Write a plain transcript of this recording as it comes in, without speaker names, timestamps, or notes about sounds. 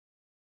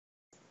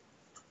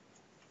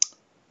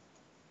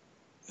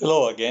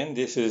Hello again,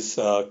 this is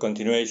a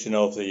continuation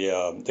of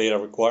the data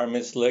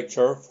requirements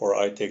lecture for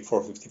ITEC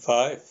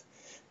 455.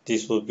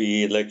 This will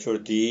be lecture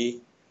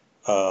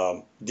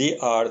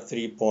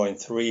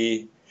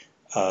DR3.3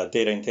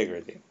 data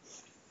integrity.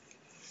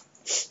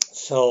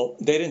 So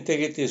data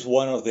integrity is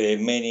one of the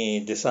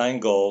many design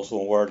goals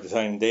when we're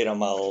designing data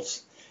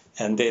models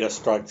and data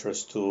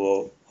structures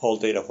to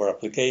hold data for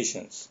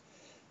applications.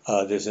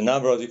 There's a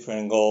number of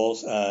different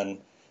goals, and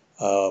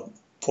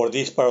for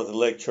this part of the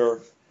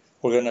lecture,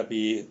 we're going to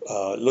be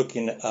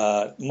looking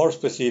at more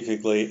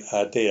specifically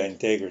at data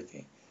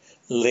integrity.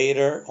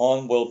 Later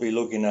on, we'll be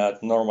looking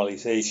at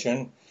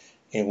normalization,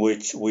 in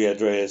which we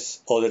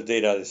address other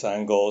data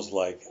design goals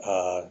like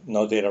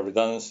no data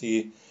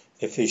redundancy,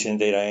 efficient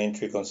data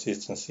entry,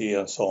 consistency,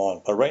 and so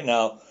on. But right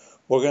now,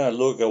 we're going to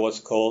look at what's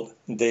called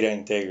data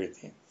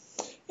integrity.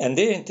 And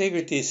data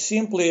integrity is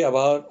simply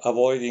about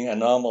avoiding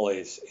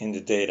anomalies in the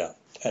data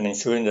and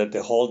ensuring that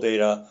the whole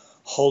data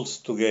holds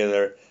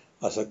together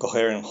as a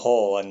coherent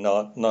whole and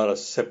not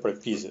as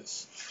separate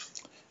pieces.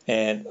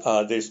 And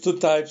there's two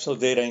types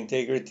of data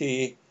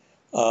integrity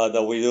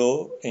that we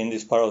do in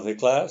this part of the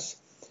class.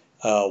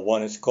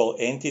 One is called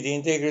entity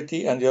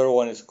integrity, and the other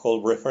one is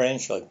called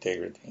referential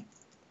integrity.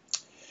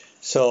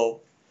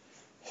 So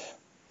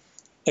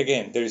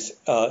again, there's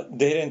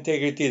data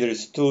integrity.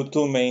 There's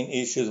two main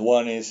issues.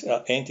 One is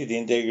entity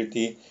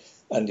integrity,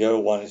 and the other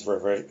one is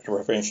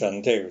referential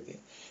integrity.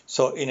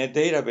 So in a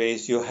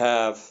database, you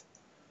have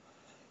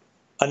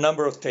a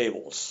number of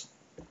tables.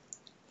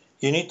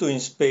 You need to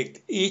inspect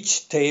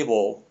each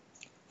table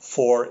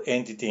for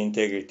entity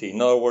integrity.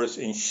 In other words,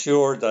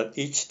 ensure that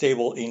each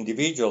table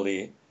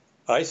individually,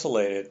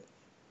 isolated,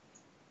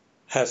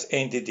 has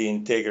entity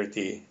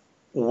integrity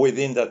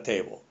within that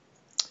table.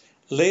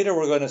 Later,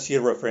 we're going to see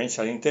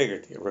referential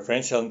integrity.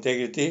 Referential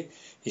integrity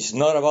is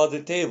not about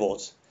the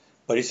tables,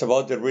 but it's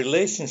about the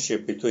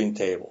relationship between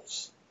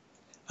tables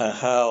and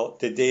how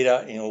the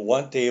data in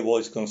one table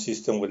is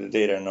consistent with the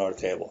data in another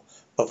table.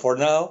 But for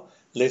now,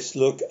 let's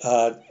look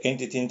at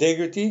entity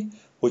integrity,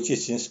 which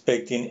is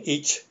inspecting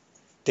each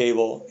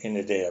table in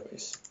the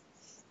database.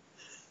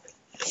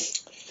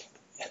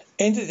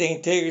 Entity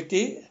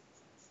integrity,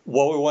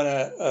 what we want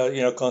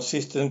to,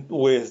 consistent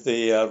with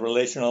the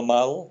relational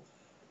model.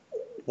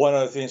 One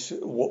of the things,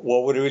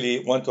 what we really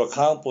want to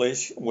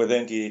accomplish with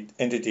entity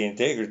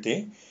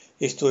integrity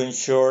is to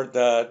ensure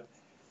that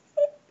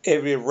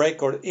every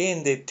record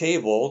in the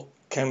table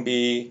can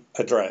be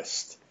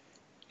addressed.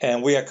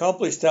 And we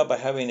accomplish that by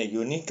having a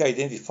unique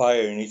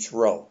identifier in each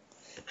row.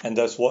 And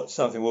that's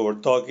something we were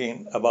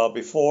talking about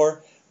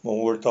before when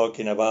we were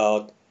talking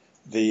about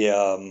the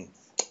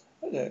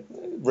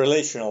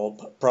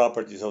relational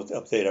properties of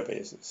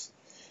databases.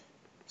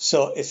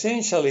 So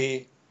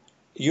essentially,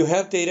 you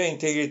have data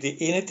integrity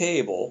in a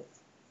table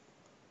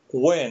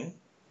when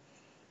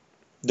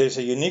there's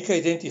a unique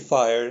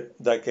identifier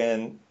that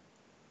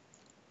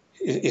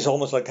is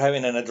almost like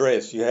having an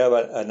address. You have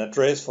an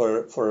address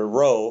for a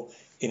row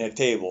in a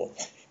table.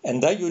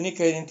 And that unique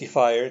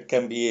identifier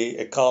can be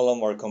a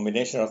column or a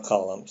combination of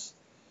columns.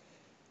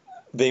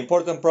 The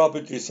important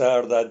properties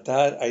are that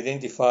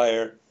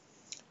identifier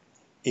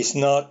is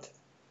not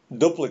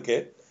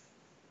duplicate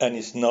and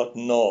is not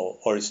null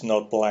or is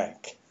not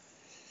blank.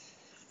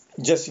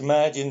 Just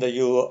imagine that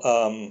you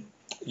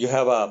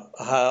have a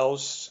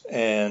house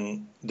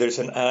and there's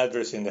an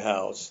address in the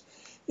house.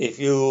 If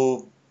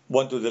you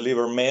want to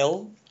deliver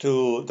mail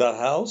to that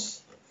house,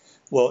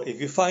 well, if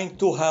you find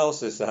two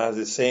houses that have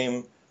the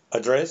same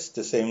address,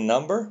 the same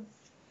number,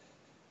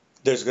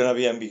 there's going to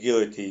be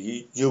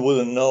ambiguity. You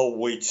wouldn't know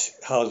which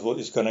house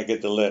is going to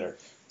get the letter.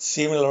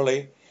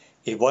 Similarly,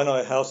 if one of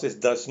the houses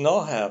does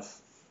not have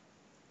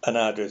an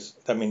address,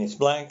 that means it's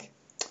blank,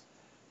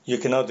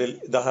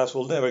 the house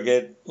will never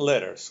get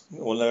letters,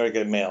 will never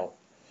get mail.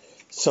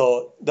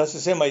 So that's the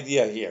same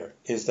idea here,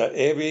 is that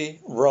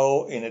every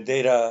row in a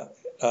data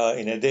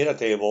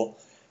table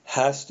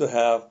has to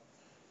have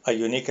a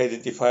unique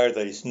identifier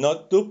that is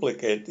not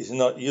duplicate, is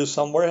not used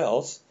somewhere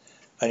else,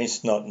 and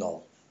it's not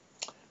null.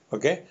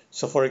 Okay?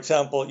 So for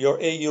example, your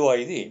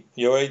AUID.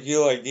 Your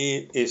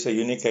AUID is a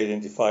unique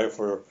identifier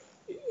for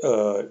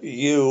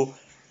you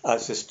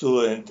as a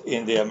student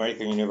in the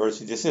American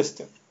university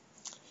system.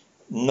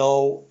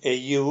 No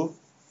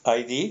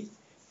AUID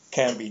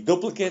can be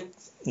duplicate,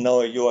 no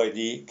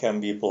AUID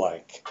can be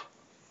blank.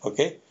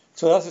 Okay?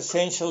 So that's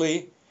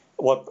essentially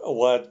what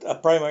a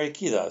primary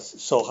key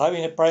does. So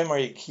having a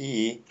primary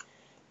key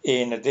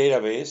in a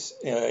database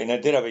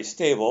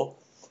table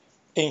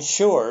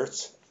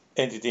ensures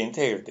entity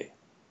integrity.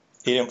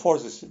 It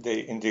enforces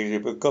the integrity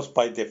because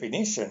by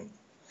definition,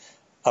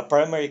 a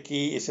primary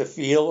key is a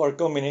field or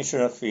combination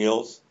of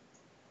fields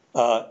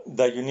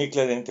that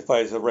uniquely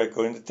identifies a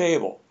record in the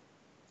table.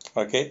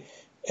 Okay?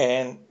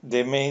 And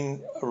the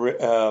main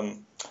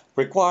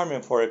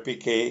requirement for a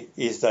PK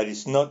is that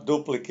it's not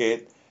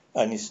duplicate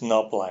and it's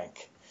not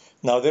blank.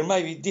 Now, there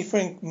might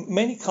be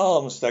many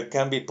columns that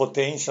can be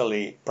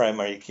potentially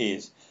primary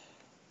keys,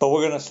 but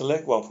we're going to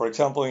select one. For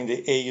example, in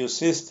the AU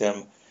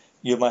system,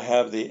 You might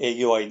have the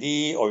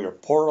AUID or your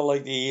portal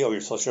ID or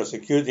your social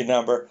security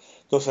number.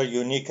 Those are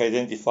unique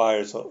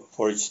identifiers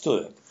for each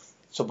student.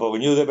 So, but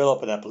when you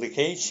develop an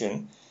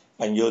application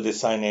and you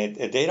design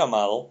a data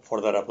model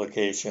for that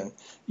application,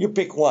 you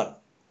pick one.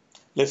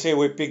 Let's say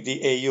we pick the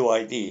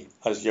AUID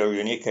as your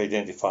unique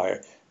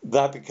identifier.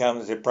 That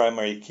becomes the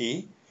primary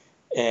key,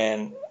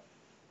 and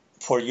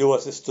for you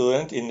as a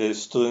student in the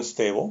students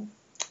table,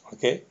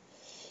 okay?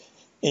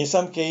 In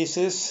some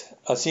cases,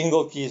 a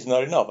single key is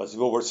not enough. As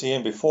we were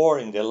seeing before,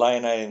 in the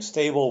line items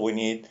table, we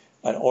need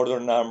an order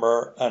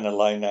number and a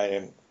line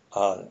item,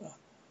 an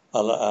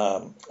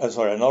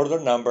order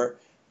number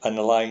and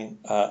a line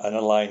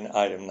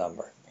item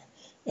number.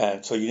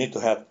 And so you need to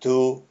have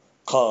two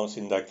columns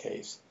in that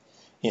case.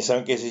 In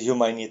some cases, you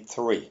might need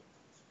three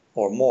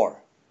or more.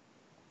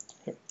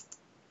 Okay.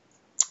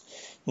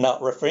 Now,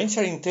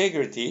 referential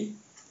integrity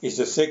is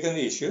the second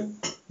issue.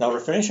 Now,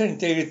 referential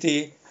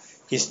integrity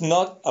is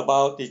not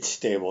about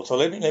each table. So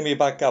let me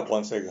back up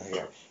 1 second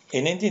here.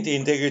 In entity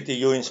integrity,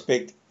 you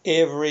inspect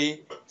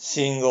every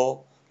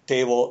single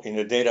table in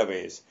the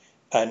database,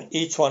 and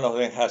each one of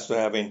them has to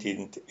have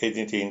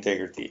entity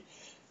integrity.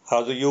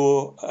 How do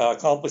you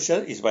accomplish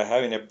it? Is by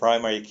having a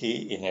primary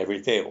key in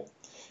every table.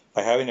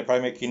 By having a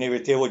primary key in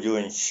every table, you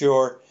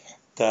ensure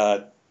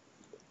that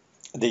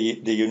the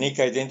unique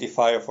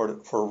identifier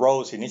for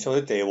rows in each of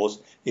the tables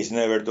is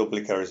never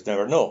duplicate or is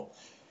never null.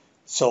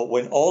 So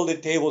when all the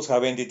tables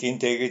have entity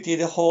integrity,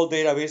 the whole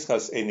database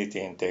has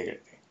entity integrity.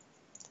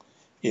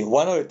 If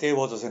one of the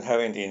tables doesn't have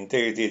entity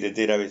integrity, the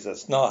database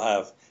does not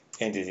have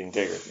entity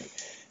integrity.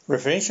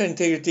 Referential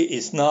integrity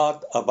is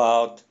not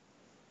about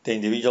the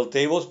individual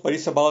tables, but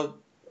it's about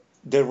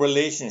the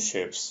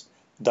relationships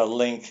that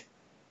link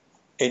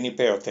any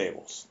pair of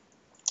tables.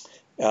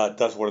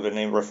 That's where the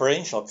name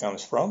referential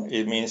comes from.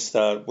 It means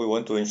that we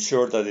want to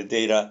ensure that the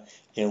data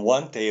in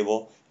one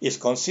table is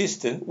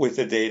consistent with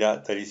the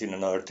data that is in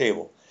another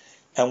table.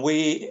 And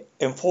we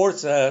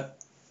enforce that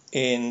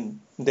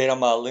in data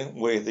modeling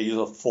with the use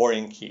of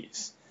foreign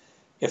keys.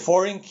 A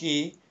foreign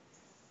key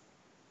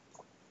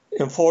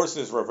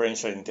enforces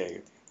referential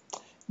integrity.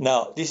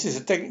 Now, this is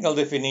a technical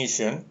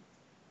definition.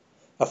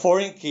 A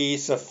foreign key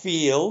is a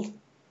field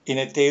in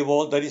a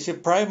table that is a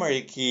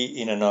primary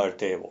key in another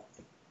table.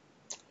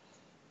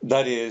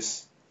 That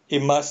is,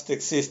 it must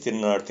exist in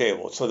another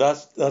table. So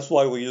that's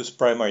why we use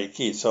primary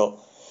key. So,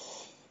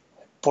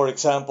 for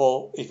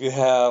example, if you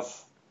have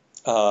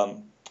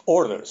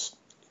orders,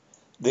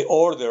 the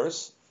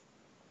orders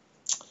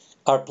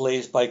are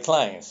placed by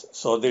clients.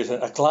 So there's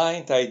a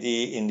client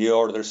ID in the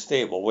orders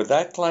table. Well,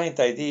 that client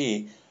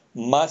ID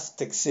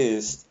must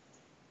exist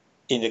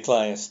in the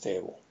client's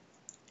table.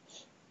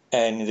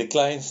 And in the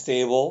client's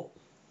table,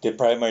 the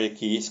primary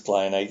key is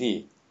client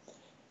ID.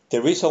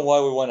 The reason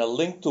why we want to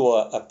link to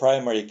a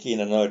primary key in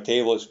another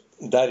table is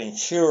that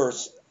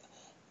ensures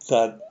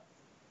that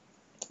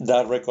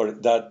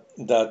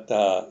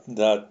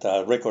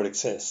record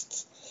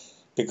exists.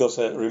 Because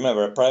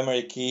remember, a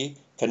primary key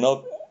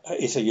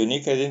is a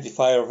unique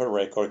identifier of a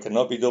record,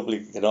 cannot be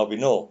duplicate, cannot be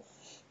null.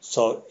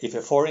 So if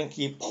a foreign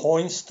key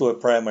points to a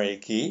primary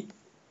key,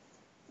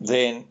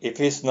 then if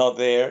it's not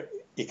there,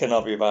 it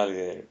cannot be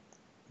validated.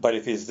 But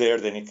if it's there,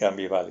 then it can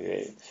be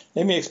validated.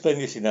 Let me explain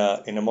this in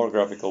a more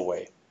graphical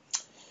way.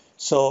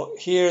 So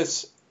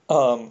here's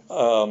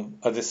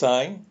a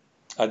design.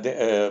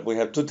 We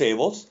have two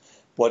tables.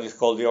 One is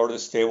called the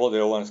orders table. The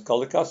other one is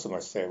called the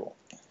customers table.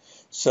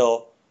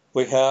 So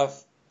we have,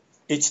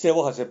 each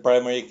table has a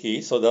primary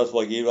key. So that's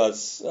what gives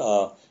us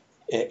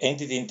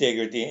entity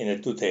integrity in the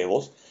two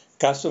tables.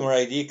 Customer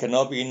ID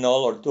cannot be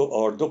null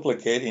or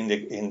duplicate in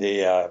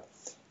the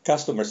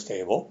customers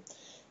table.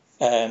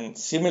 And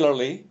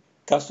similarly,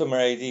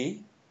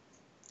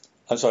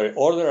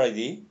 order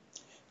ID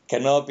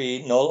cannot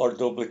be null or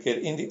duplicate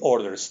in the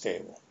orders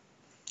table.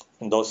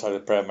 And those are the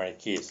primary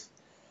keys.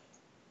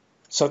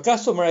 So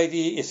customer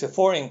ID is a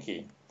foreign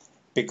key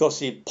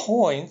because it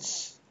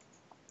points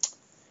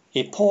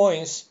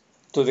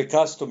to the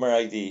customer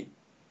ID.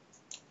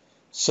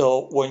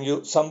 So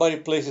when somebody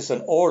places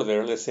an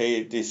order, let's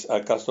say this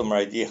customer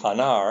ID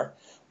Hanar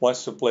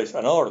wants to place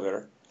an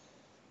order,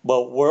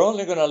 but we're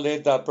only going to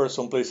let that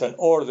person place an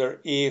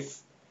order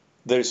if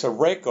there's a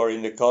record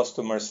in the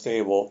customers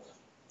table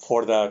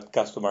for that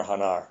customer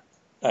Hanar,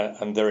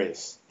 and there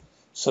is.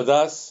 So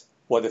that's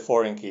what the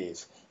foreign key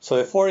is. So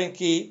the foreign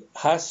key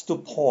has to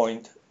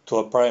point to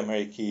a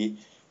primary key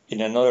in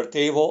another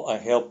table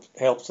and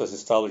helps us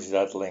establish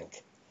that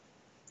link,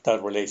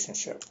 that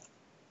relationship.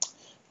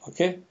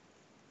 Okay?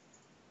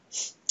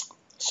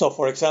 So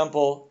for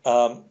example,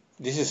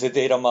 this is a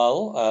data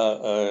model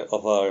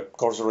of a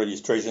course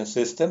registration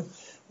system.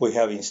 We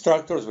have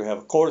instructors, we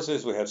have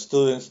courses, we have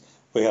students,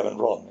 we have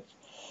enrollment.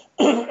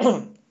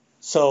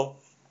 So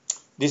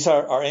these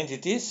are our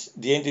entities.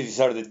 The entities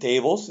are the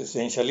tables,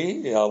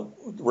 essentially,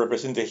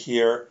 represented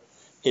here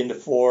in the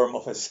form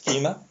of a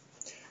schema.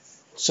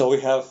 So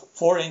we have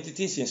four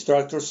entities: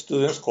 instructors,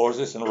 students,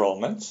 courses,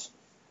 enrollments.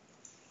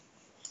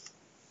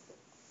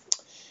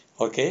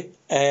 Okay,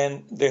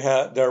 and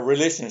there are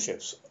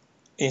relationships.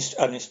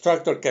 an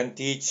instructor can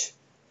teach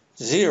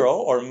 0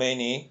 or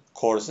many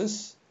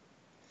courses.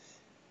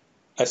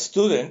 A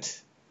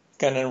student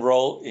can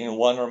enroll in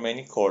 1 or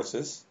many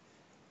courses,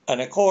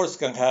 and a course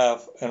can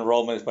have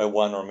enrollments by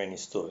 1 or many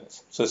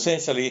students. So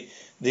essentially,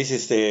 this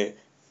is the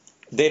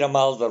data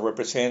model that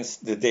represents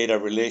the data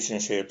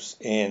relationships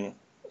in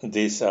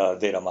this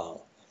data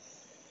model.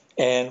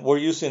 And we're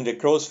using the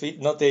crow's feet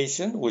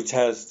notation, which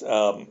has,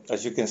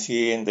 as you can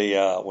see in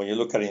the when you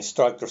look at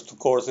instructors to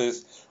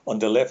courses, on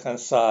the left-hand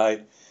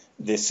side,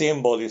 the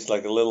symbol is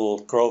like a little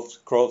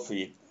crow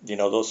feet. You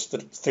know, those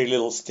three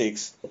little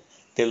sticks,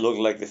 they look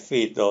like the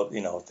feet,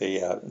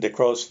 the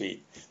crow's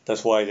feet.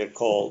 That's why they're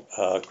called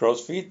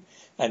crow's feet.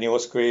 And it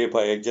was created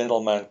by a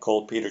gentleman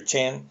called Peter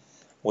Chen,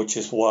 which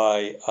is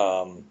why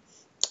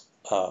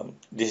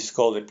this is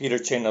called the Peter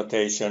Chen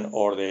notation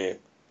or the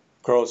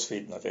crow's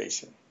feet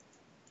notation.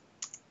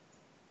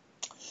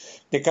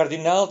 The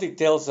cardinality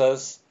tells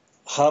us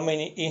how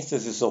many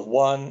instances of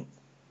one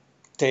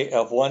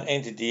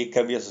entity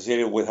can be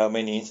associated with how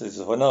many instances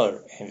of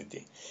another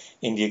entity.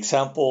 In the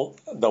example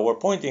that we're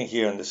pointing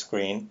here on the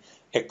screen,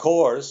 a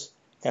course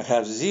can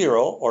have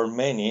 0 or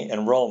many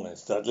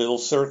enrollments. That little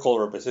circle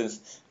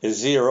represents a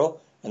 0,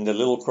 and the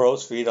little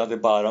crow's feet on the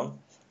bottom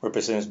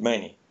represents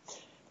many.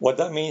 What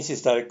that means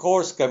is that a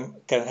course can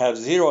have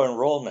 0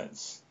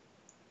 enrollments,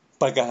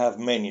 but can have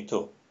many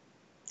too.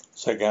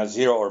 So it can have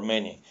 0 or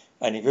many.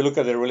 And if you look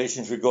at the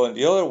relationship going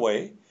the other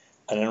way,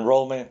 an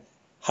enrollment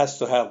has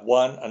to have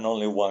 1 and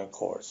only 1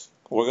 course.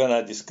 We're going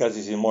to discuss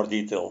this in more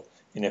detail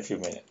in a few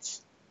minutes.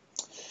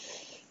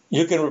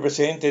 You can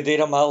represent a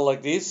data model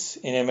like this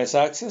in MS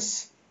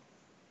Access.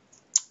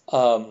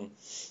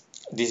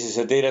 This is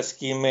a data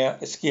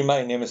schema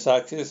in MS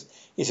Access.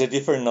 It's a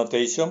different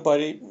notation, but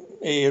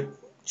it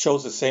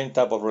shows the same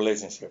type of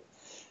relationship.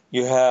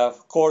 You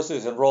have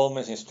courses,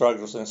 enrollments,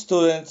 instructors, and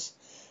students.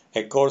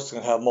 A course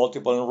can have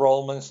multiple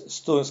enrollments.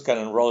 Students can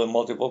enroll in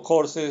multiple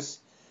courses.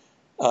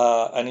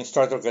 An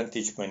instructor can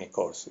teach many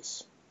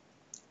courses.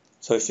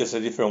 So it's just a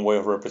different way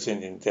of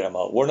representing the data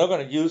model. We're not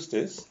going to use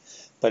this,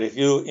 but if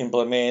you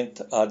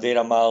implement a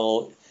data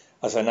model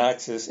as an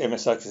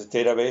MS Access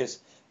database,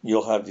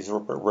 you'll have this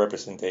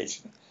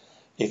representation.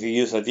 If you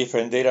use a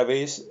different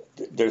database,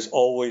 there's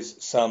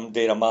always some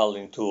data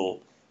modeling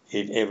tool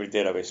in every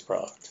database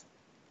product.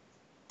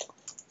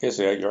 Okay,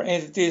 so you have your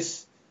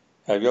entities,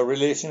 have your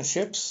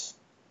relationships,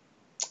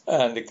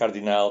 and the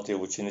cardinality,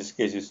 which in this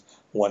case is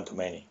 1 to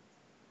many.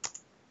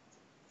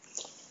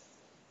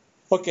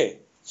 Okay,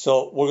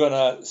 so we're going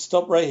to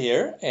stop right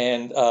here,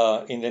 and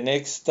in the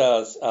next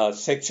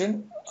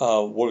section,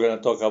 we're going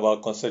to talk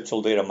about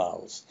conceptual data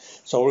models.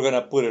 So we're going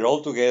to put it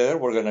all together.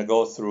 We're going to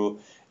go through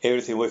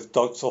everything we've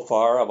talked so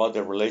far about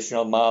the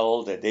relational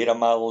model, the data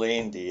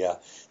modeling, the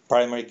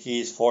primary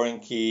keys, foreign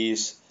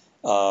keys,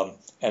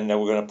 and then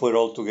we're going to put it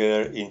all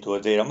together into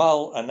a data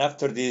model. And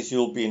after this,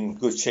 you'll be in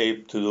good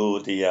shape to do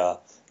the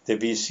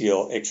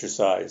VCO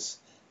exercise,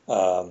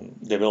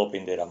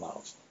 developing data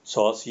models.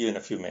 So I'll see you in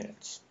a few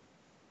minutes.